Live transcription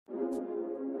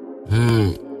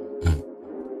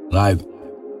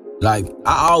Like,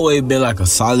 I always been like a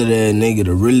solid ass nigga,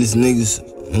 the realest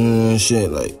niggas, shit.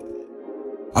 Like,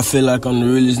 I feel like I'm the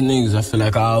realest niggas. I feel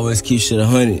like I always keep shit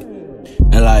 100.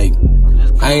 And like,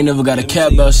 I ain't never got a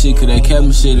cap about shit, cause that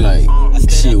capping shit, like,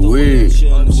 shit weird.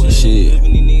 Shit.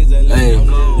 Hey,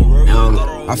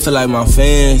 I feel like my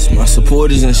fans, my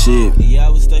supporters and shit,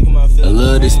 I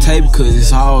love this tape cause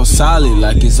it's all solid,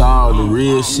 like it's all the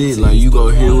real shit. Like you go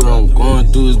hear what I'm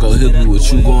going through, it's gonna help you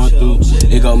what you going through.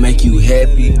 It gonna make you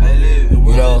happy,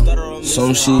 you know,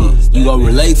 some shit. You gonna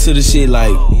relate to the shit,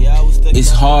 like it's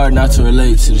hard not to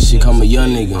relate to the shit. I'm a young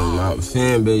nigga and my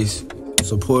fan base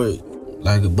support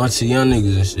like a bunch of young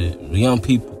niggas and shit, young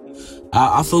people.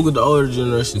 I fuck with the older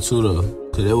generation too though,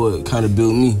 cause they would kinda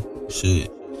build me,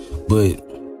 shit. But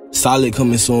solid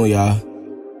coming soon, y'all.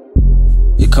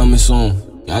 It coming soon.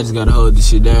 Y'all just gotta hold this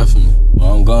shit down for me.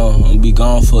 While I'm gone, I'm gonna be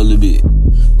gone for a little bit.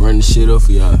 Run the shit up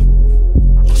for y'all.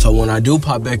 So when I do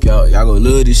pop back out, y'all gonna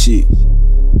love this shit.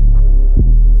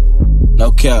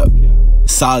 No cap.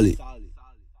 Solid.